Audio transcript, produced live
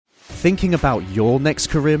Thinking about your next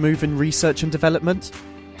career move in research and development?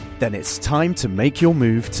 Then it's time to make your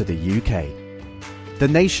move to the UK. The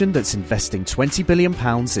nation that's investing £20 billion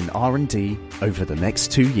in R&D over the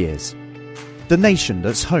next 2 years. The nation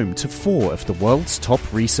that's home to 4 of the world's top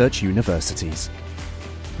research universities.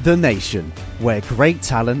 The nation where great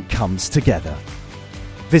talent comes together.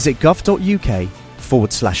 Visit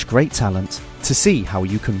gov.uk/great talent to see how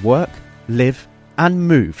you can work, live and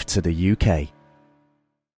move to the UK.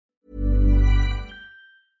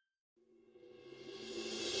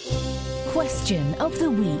 Question of the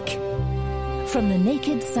week from the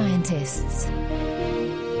Naked Scientists.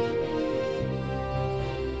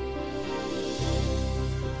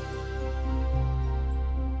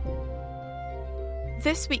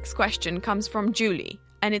 This week's question comes from Julie,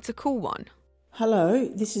 and it's a cool one. Hello,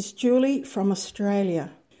 this is Julie from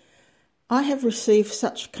Australia. I have received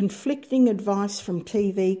such conflicting advice from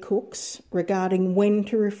TV cooks regarding when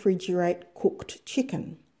to refrigerate cooked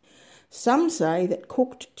chicken. Some say that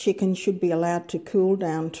cooked chicken should be allowed to cool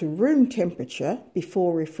down to room temperature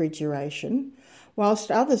before refrigeration,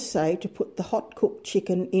 whilst others say to put the hot cooked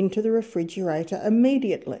chicken into the refrigerator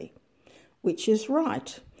immediately. Which is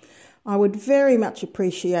right? I would very much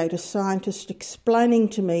appreciate a scientist explaining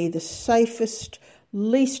to me the safest,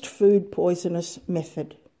 least food poisonous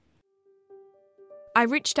method. I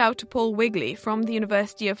reached out to Paul Wigley from the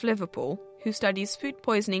University of Liverpool, who studies food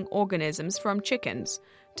poisoning organisms from chickens,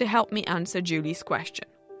 to help me answer Julie's question.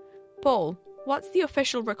 Paul, what's the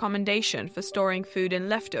official recommendation for storing food in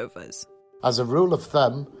leftovers? As a rule of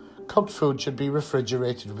thumb, cooked food should be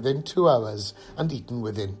refrigerated within 2 hours and eaten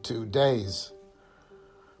within 2 days.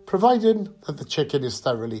 Providing that the chicken is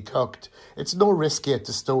thoroughly cooked, it's no riskier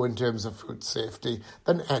to store in terms of food safety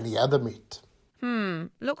than any other meat.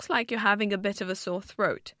 Looks like you're having a bit of a sore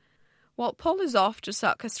throat. While Paul is off to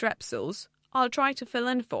suck his strepsils, I'll try to fill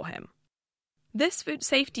in for him. This food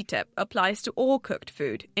safety tip applies to all cooked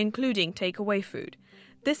food, including takeaway food.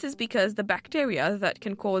 This is because the bacteria that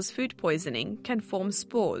can cause food poisoning can form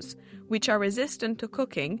spores, which are resistant to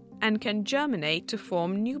cooking and can germinate to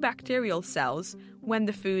form new bacterial cells when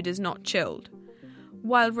the food is not chilled.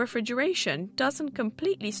 While refrigeration doesn't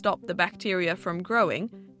completely stop the bacteria from growing,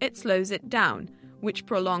 it slows it down, which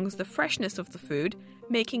prolongs the freshness of the food,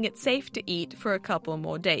 making it safe to eat for a couple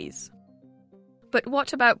more days. But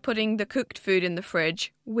what about putting the cooked food in the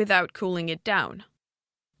fridge without cooling it down?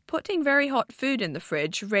 Putting very hot food in the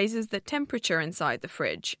fridge raises the temperature inside the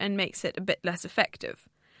fridge and makes it a bit less effective.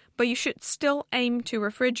 But you should still aim to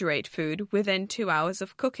refrigerate food within 2 hours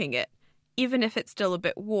of cooking it, even if it's still a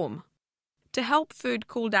bit warm. To help food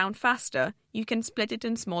cool down faster, you can split it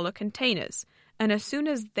in smaller containers, and as soon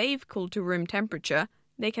as they've cooled to room temperature,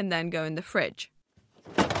 they can then go in the fridge.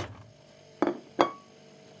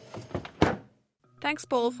 Thanks,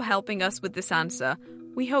 Paul, for helping us with this answer.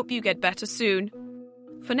 We hope you get better soon.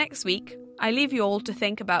 For next week, I leave you all to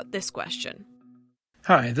think about this question.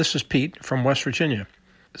 Hi, this is Pete from West Virginia.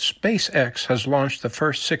 SpaceX has launched the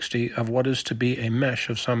first 60 of what is to be a mesh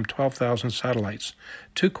of some 12,000 satellites.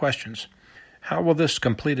 2 questions. How will this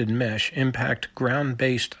completed mesh impact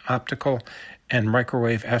ground-based optical and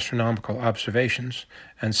microwave astronomical observations?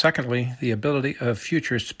 And secondly, the ability of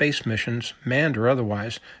future space missions, manned or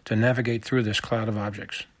otherwise, to navigate through this cloud of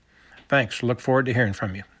objects. Thanks. Look forward to hearing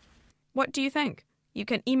from you. What do you think? You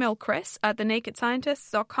can email Chris at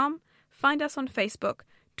thenakedscientists.com, find us on Facebook,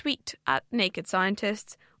 tweet at Naked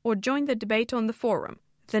Scientists, or join the debate on the forum,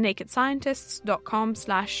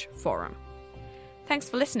 thenakedscientists.com/forum. Thanks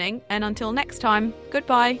for listening, and until next time,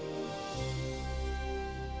 goodbye.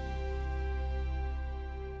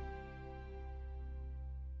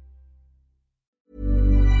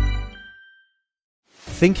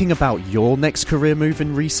 Thinking about your next career move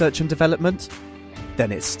in research and development?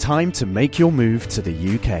 Then it's time to make your move to the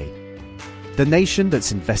UK. The nation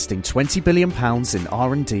that's investing £20 billion in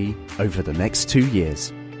R&D over the next 2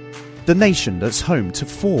 years. The nation that's home to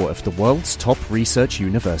 4 of the world's top research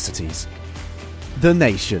universities. The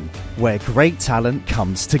nation where great talent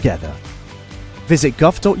comes together. Visit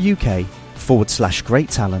gov.uk/great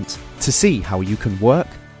talent to see how you can work,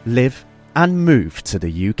 live and move to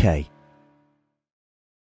the UK.